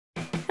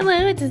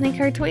Hello, it's Disney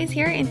Car Toys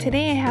here, and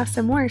today I have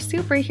some more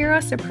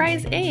superhero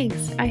surprise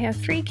eggs. I have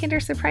 3 Kinder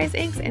Surprise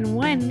eggs and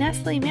 1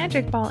 Nestle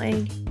Magic Ball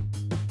egg.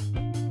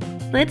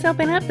 Let's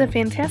open up the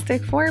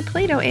Fantastic Four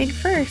Play-Doh egg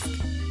first.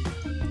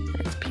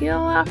 Let's peel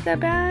off the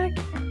back.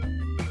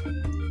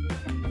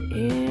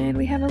 And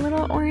we have a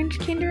little orange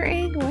Kinder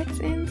egg. What's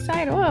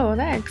inside? Whoa,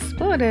 that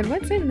exploded.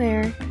 What's in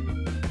there?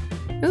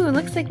 Ooh,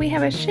 looks like we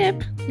have a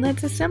ship.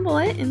 Let's assemble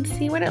it and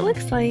see what it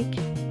looks like.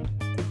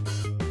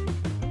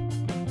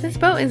 This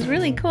boat is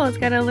really cool. It's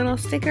got a little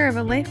sticker of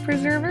a life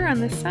preserver on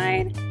the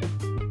side,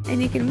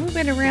 and you can move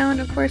it around.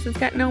 Of course, it's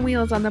got no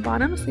wheels on the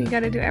bottom, so you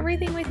gotta do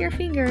everything with your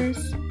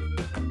fingers.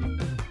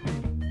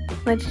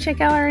 Let's check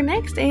out our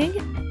next egg.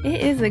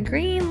 It is a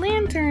green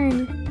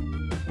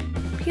lantern.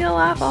 Peel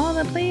off all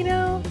the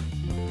Play-Doh.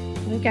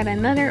 We've got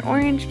another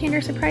orange Kinder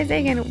Surprise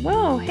egg, and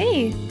whoa,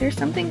 hey, there's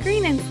something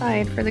green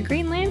inside for the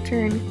green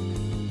lantern.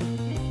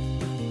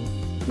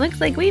 Looks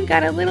like we've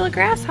got a little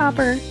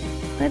grasshopper.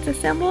 Let's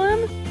assemble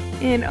him.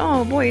 And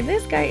oh boy,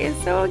 this guy is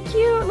so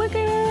cute. Look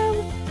at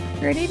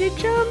him. Ready to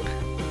jump.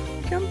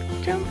 Jump,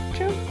 jump,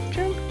 jump,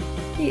 jump.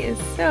 He is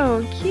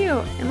so cute.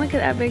 And look at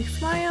that big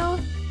smile.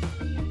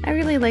 I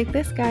really like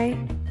this guy.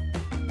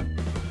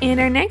 And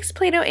our next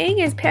Play-Doh egg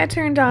is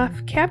patterned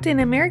off Captain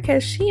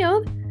America's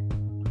shield.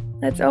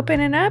 Let's open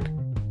it up.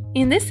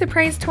 And this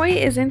surprise toy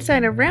is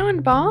inside a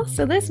round ball,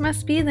 so this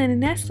must be the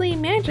Nestle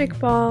Magic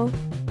Ball.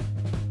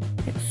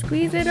 Let's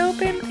squeeze it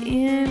open.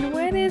 And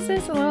what is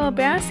this? A little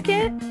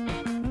basket?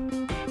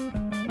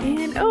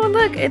 And oh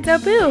look, it's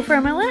Abu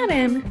from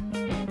Aladdin.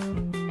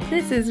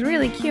 This is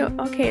really cute.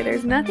 Okay,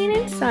 there's nothing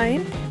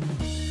inside,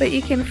 but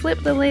you can flip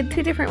the lid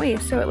 2 different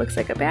ways. So it looks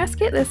like a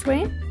basket this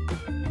way,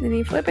 then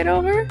you flip it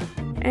over,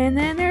 and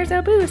then there's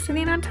Abu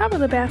sitting on top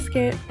of the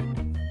basket.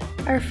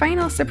 Our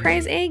final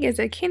surprise egg is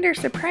a Kinder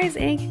Surprise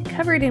egg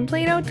covered in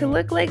Play-Doh to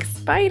look like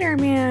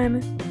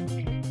Spider-Man.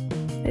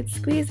 Let's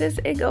squeeze this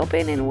egg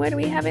open, and what do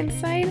we have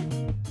inside?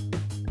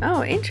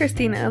 Oh,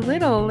 interesting, a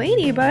little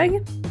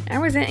ladybug. I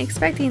wasn't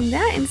expecting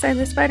that inside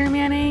the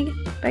Spider-Man egg,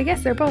 but I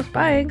guess they're both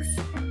bugs.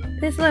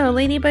 This little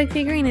ladybug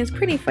figurine is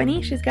pretty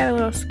funny. She's got a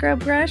little scrub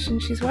brush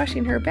and she's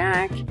washing her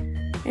back.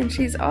 And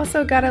she's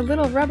also got a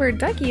little rubber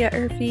ducky at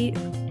her feet.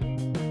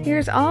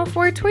 Here's all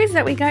 4 toys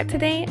that we got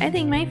today. I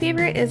think my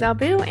favorite is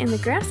Abu and the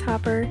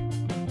grasshopper.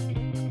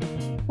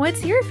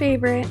 What's your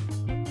favorite?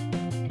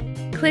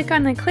 Click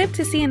on the clip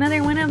to see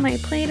another one of my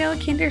Play-Doh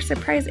Kinder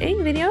Surprise Egg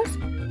videos,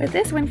 with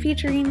this one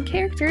featuring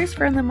characters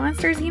from the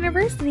Monsters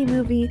University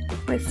movie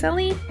with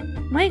Sully,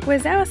 Mike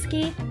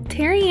Wazowski,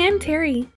 Terry, and Terry.